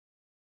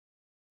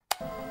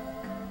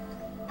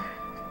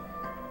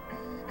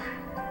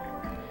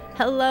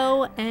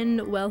Hello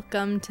and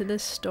welcome to the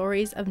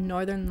Stories of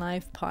Northern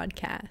Life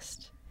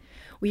podcast.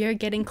 We are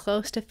getting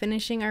close to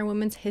finishing our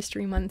Women's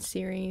History Month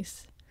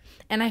series,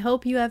 and I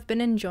hope you have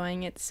been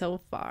enjoying it so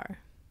far.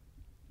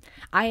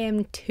 I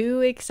am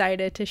too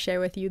excited to share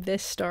with you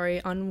this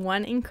story on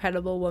one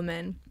incredible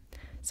woman,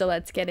 so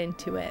let's get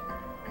into it.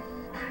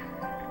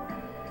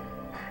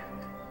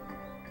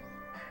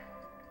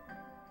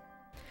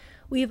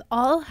 We've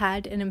all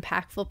had an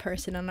impactful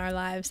person in our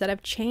lives that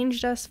have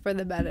changed us for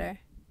the better.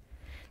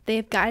 They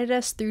have guided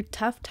us through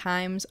tough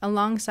times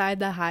alongside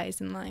the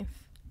highs in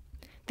life.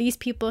 These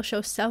people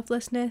show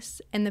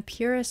selflessness and the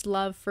purest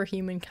love for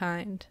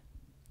humankind.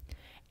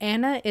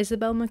 Anna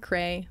Isabel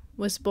McCrea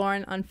was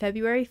born on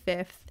February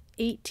 5th,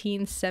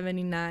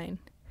 1879,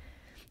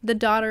 the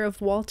daughter of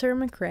Walter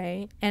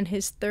McCrea and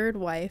his third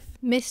wife,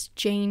 Miss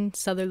Jane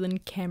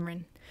Sutherland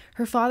Cameron.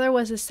 Her father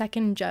was a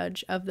second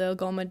judge of the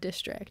Algoma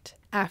district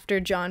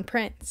after John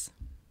Prince,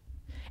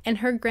 and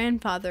her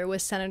grandfather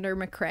was Senator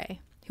McCrea,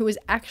 who was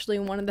actually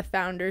one of the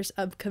founders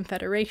of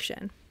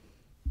Confederation.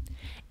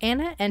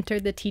 Anna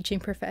entered the teaching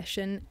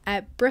profession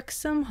at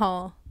Brixham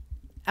Hall,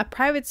 a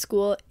private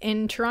school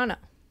in Toronto.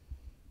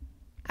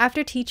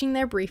 After teaching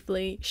there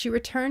briefly, she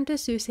returned to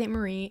Sault Ste.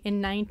 Marie in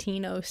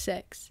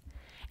 1906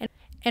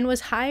 and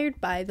was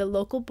hired by the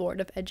local Board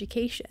of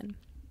Education.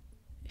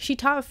 She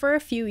taught for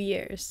a few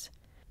years,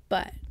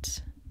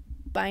 but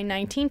by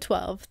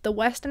 1912, the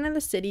west end of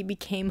the city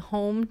became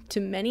home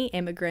to many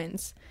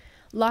immigrants,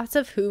 lots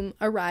of whom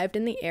arrived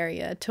in the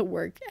area to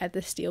work at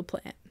the steel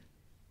plant.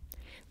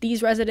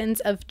 These residents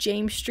of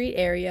James Street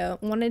area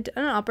wanted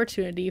an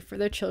opportunity for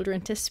their children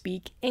to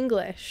speak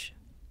English.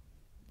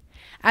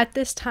 At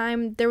this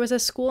time, there was a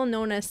school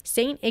known as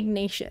St.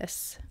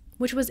 Ignatius,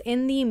 which was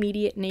in the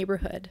immediate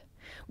neighborhood,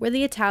 where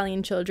the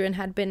Italian children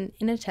had been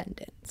in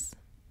attendance.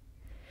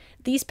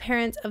 These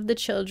parents of the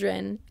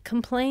children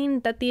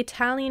complained that the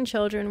Italian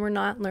children were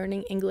not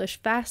learning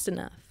English fast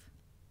enough.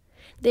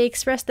 They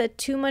expressed that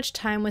too much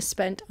time was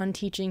spent on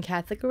teaching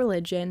Catholic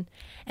religion,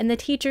 and the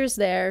teachers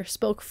there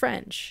spoke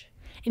French,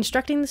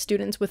 instructing the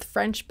students with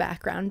French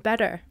background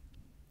better.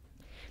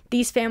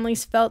 These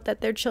families felt that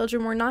their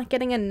children were not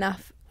getting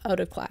enough out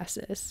of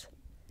classes.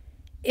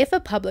 If a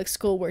public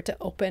school were to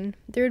open,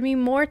 there would be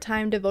more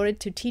time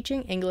devoted to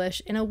teaching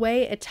English in a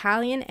way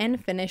Italian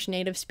and Finnish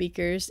native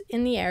speakers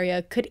in the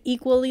area could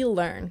equally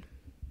learn.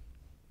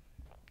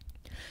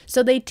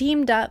 So they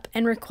teamed up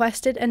and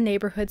requested a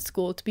neighborhood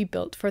school to be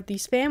built for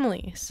these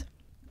families.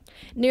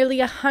 Nearly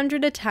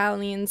 100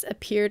 Italians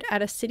appeared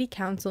at a city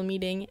council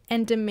meeting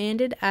and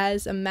demanded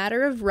as a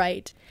matter of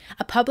right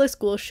a public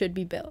school should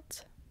be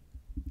built.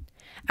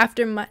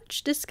 After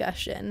much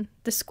discussion,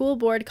 the school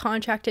board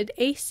contracted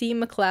A.C.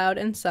 McLeod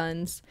and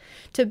Sons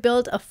to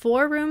build a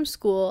 4-room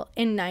school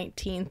in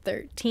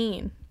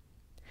 1913.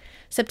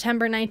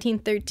 September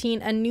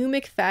 1913, a new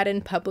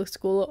McFadden public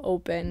school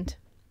opened,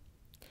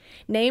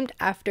 named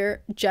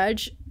after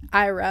Judge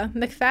Ira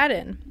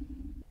McFadden,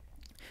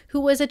 who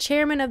was a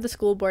chairman of the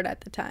school board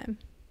at the time.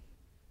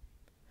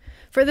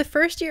 For the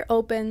first year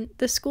open,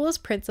 the school's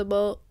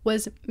principal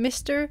was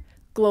Mr.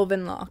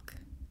 Glovenlock.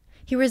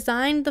 He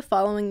resigned the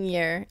following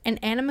year, and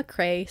Anna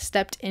McCrea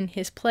stepped in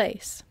his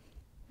place.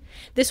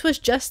 This was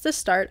just the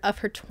start of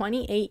her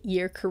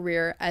 28-year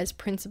career as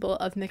principal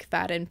of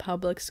McFadden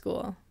Public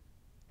School.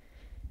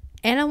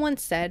 Anna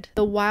once said,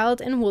 "The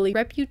wild and woolly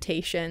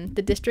reputation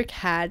the district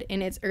had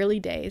in its early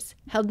days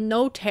held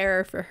no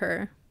terror for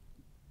her.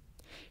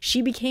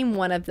 She became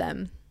one of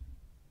them."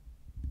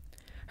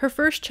 Her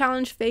first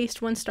challenge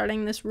faced when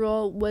starting this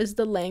role was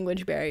the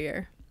language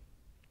barrier.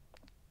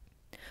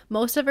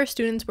 Most of her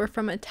students were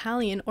from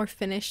Italian or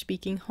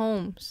Finnish-speaking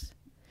homes.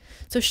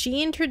 So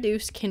she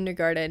introduced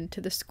kindergarten to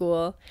the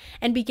school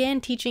and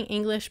began teaching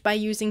English by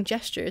using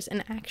gestures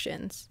and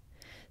actions,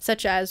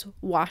 such as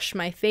wash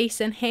my face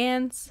and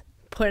hands,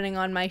 putting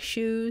on my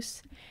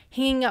shoes,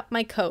 hanging up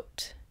my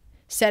coat,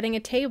 setting a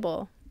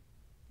table,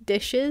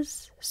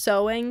 dishes,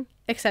 sewing,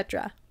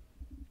 etc.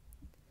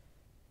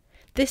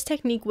 This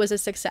technique was a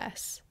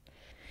success.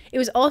 It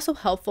was also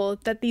helpful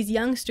that these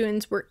young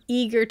students were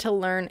eager to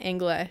learn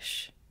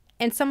English,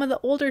 and some of the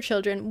older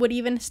children would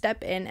even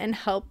step in and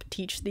help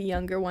teach the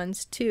younger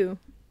ones too.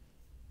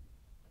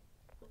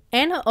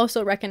 Anna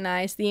also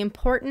recognized the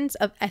importance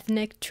of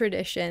ethnic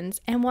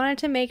traditions and wanted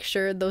to make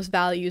sure those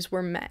values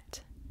were met.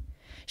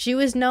 She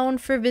was known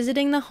for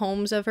visiting the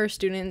homes of her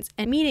students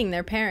and meeting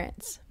their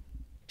parents.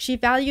 She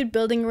valued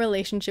building a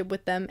relationship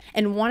with them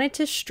and wanted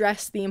to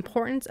stress the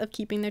importance of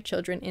keeping their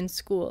children in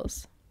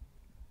schools.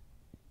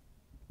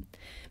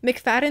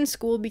 McFadden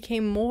School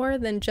became more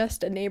than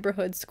just a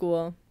neighborhood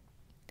school.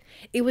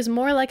 It was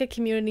more like a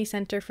community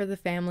center for the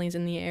families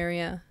in the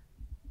area.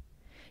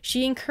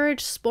 She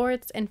encouraged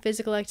sports and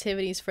physical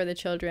activities for the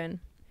children.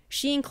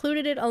 She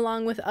included it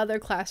along with other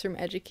classroom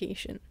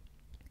education.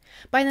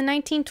 By the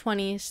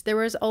 1920s, there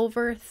was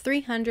over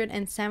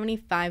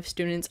 375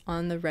 students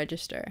on the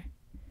register.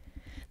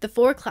 The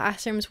 4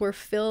 classrooms were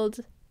filled,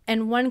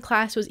 and one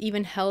class was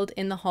even held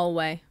in the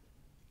hallway.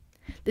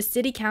 The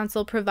city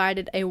council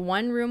provided a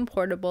one-room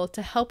portable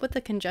to help with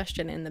the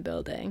congestion in the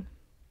building.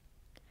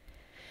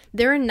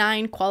 There were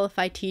 9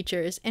 qualified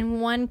teachers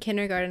and 1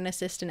 kindergarten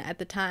assistant at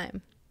the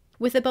time,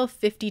 with about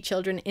 50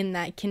 children in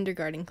that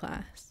kindergarten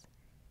class.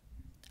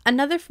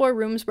 Another 4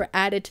 rooms were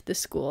added to the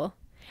school,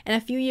 and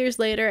a few years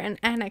later an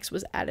annex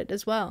was added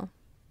as well.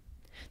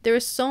 There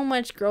was so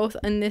much growth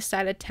on this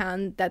side of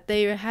town that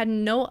they had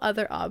no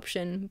other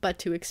option but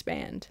to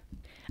expand.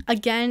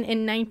 Again,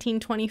 in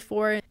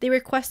 1924, they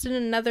requested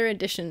another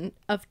addition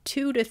of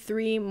 2 to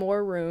 3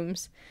 more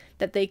rooms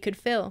that they could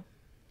fill.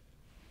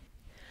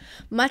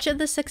 Much of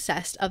the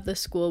success of the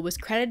school was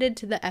credited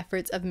to the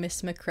efforts of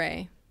Miss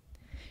McCrea.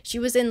 She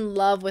was in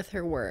love with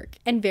her work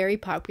and very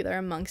popular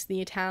amongst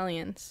the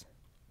Italians.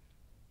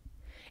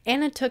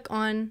 Anna took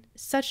on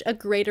such a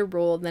greater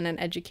role than an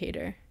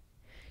educator.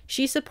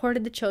 She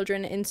supported the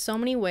children in so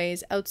many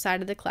ways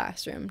outside of the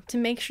classroom to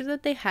make sure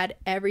that they had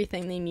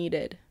everything they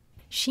needed.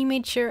 She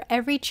made sure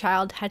every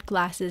child had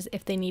glasses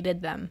if they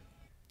needed them.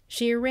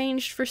 She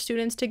arranged for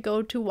students to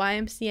go to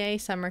YMCA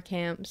summer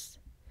camps.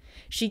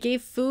 She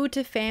gave food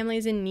to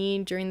families in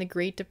need during the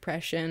Great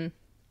Depression.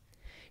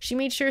 She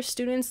made sure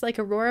students like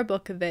Aurora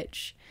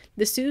Bukovich,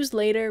 the Sue's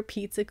later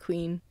pizza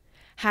queen,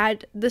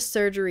 had the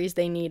surgeries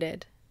they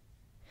needed.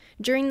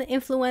 During the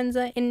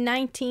influenza in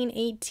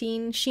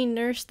 1918, she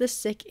nursed the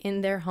sick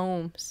in their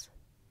homes.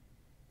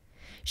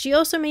 She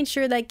also made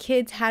sure that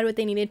kids had what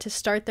they needed to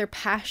start their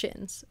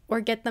passions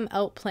or get them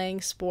out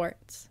playing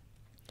sports.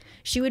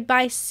 She would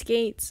buy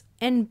skates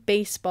and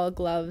baseball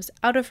gloves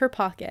out of her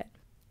pocket.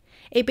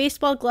 A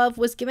baseball glove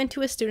was given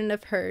to a student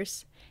of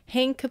hers,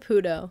 Hank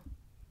Caputo,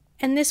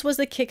 and this was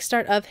the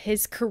kickstart of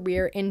his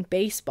career in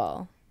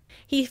baseball.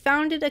 He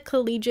founded a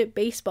collegiate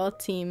baseball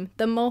team,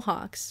 the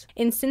Mohawks,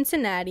 in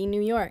Cincinnati,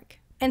 New York,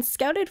 and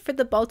scouted for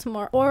the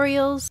Baltimore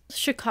Orioles,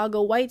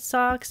 Chicago White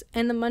Sox,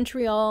 and the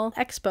Montreal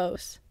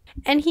Expos.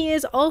 And he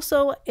is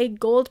also a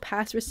Gold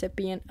Pass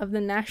recipient of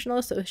the National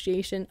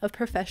Association of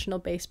Professional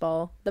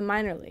Baseball, the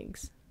minor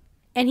leagues.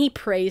 And he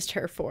praised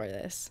her for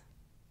this.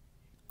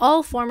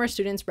 All former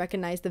students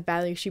recognized the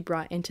value she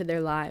brought into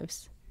their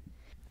lives.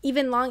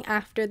 Even long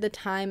after the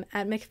time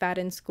at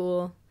McFadden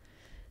School,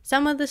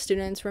 some of the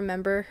students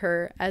remember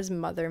her as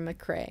Mother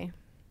McCrea.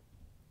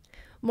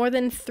 More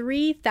than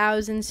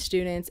 3,000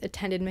 students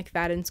attended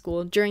McFadden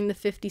School during the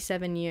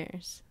 57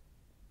 years.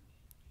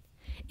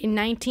 In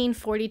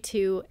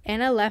 1942,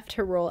 Anna left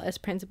her role as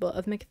principal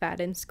of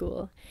McFadden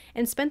School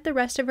and spent the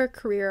rest of her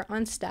career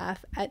on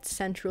staff at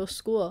Central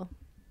School.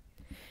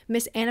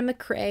 Miss Anna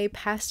McCrea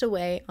passed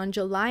away on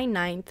July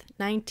 9,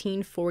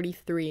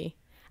 1943,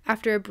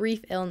 after a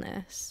brief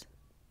illness.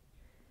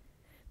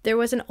 There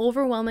was an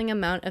overwhelming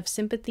amount of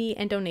sympathy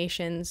and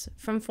donations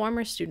from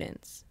former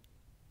students.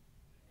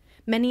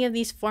 Many of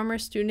these former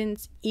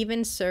students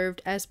even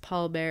served as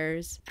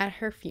pallbearers at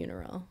her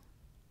funeral.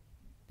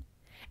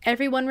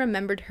 Everyone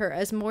remembered her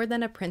as more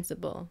than a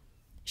principal.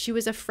 She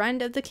was a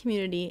friend of the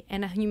community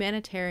and a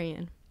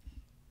humanitarian.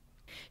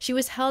 She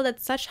was held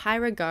at such high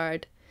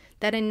regard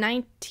that in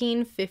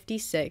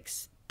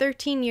 1956,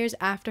 13 years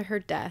after her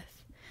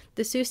death,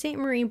 the Sault Ste.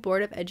 Marie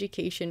Board of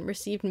Education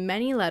received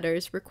many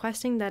letters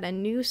requesting that a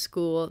new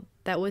school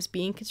that was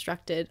being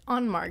constructed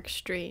on Mark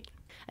Street,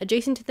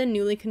 adjacent to the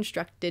newly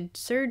constructed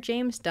Sir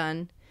James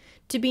Dunn,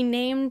 to be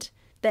named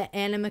the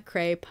Anna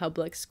McCrea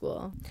Public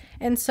School.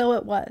 And so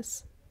it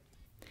was.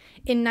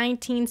 In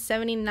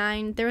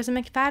 1979, there was a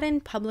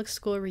McFadden Public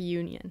School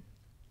reunion.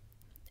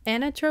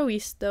 Anna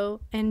Troisto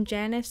and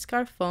Janice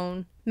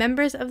Scarfone,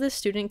 members of the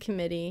student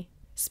committee,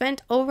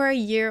 spent over a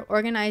year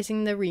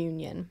organizing the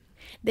reunion.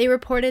 They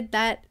reported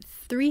that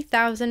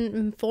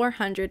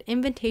 3,400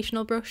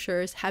 invitational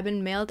brochures had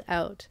been mailed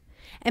out,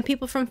 and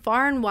people from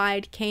far and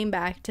wide came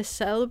back to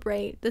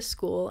celebrate the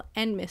school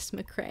and Miss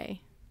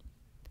McCrea.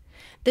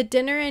 The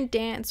dinner and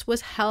dance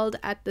was held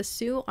at the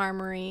Sioux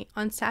Armory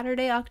on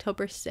Saturday,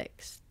 October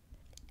 6th.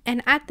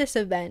 And at this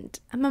event,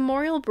 a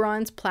memorial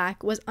bronze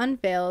plaque was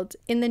unveiled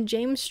in the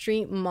James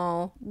Street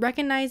Mall,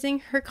 recognizing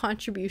her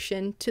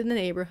contribution to the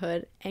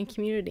neighborhood and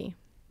community.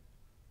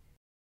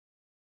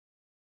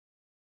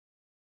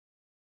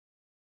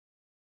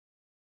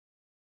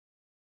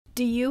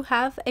 Do you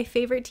have a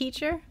favorite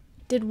teacher?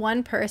 Did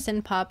one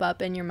person pop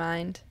up in your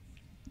mind?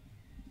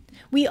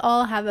 We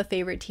all have a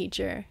favorite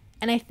teacher,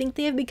 and I think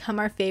they have become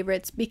our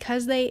favorites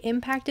because they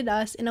impacted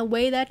us in a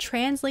way that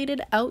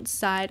translated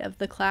outside of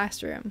the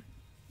classroom.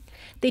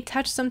 They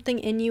touch something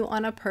in you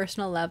on a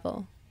personal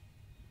level.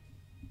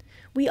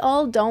 We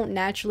all don't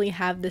naturally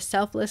have the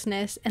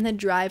selflessness and the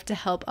drive to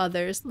help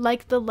others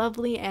like the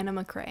lovely Anna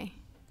McCrea.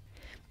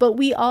 But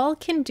we all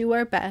can do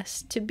our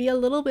best to be a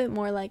little bit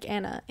more like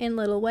Anna in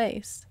little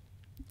ways.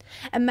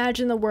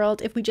 Imagine the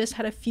world if we just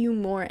had a few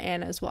more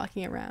Annas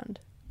walking around.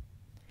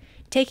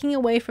 Taking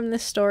away from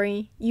this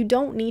story, you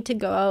don't need to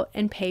go out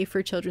and pay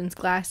for children's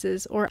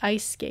glasses or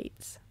ice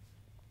skates.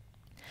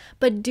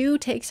 But do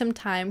take some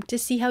time to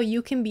see how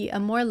you can be a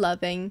more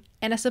loving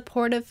and a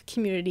supportive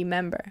community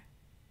member.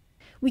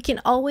 We can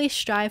always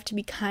strive to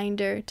be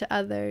kinder to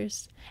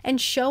others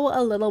and show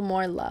a little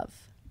more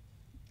love.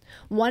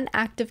 One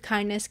act of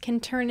kindness can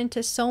turn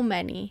into so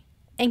many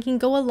and can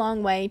go a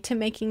long way to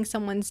making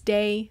someone's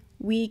day,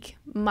 week,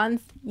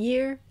 month,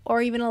 year,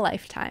 or even a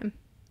lifetime.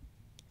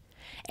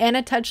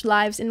 Anna touched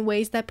lives in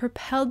ways that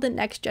propelled the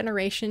next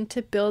generation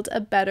to build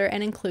a better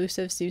and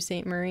inclusive Sault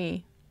Ste.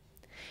 Marie.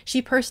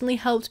 She personally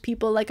helped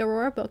people like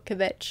Aurora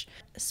Butkovich,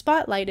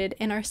 spotlighted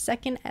in our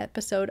second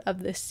episode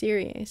of this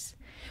series,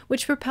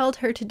 which propelled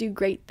her to do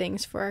great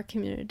things for our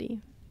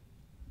community.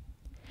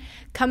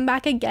 Come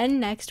back again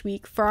next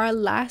week for our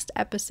last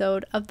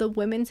episode of the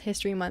Women's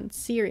History Month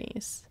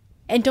series.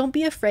 And don't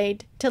be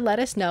afraid to let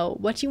us know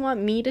what you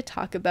want me to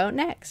talk about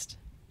next.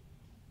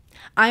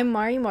 I'm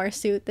Mari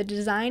Marsoot, the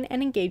Design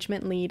and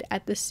Engagement Lead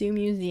at the Sault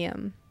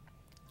Museum.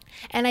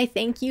 And I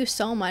thank you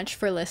so much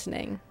for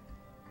listening.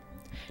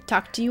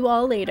 Talk to you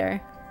all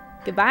later.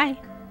 Goodbye.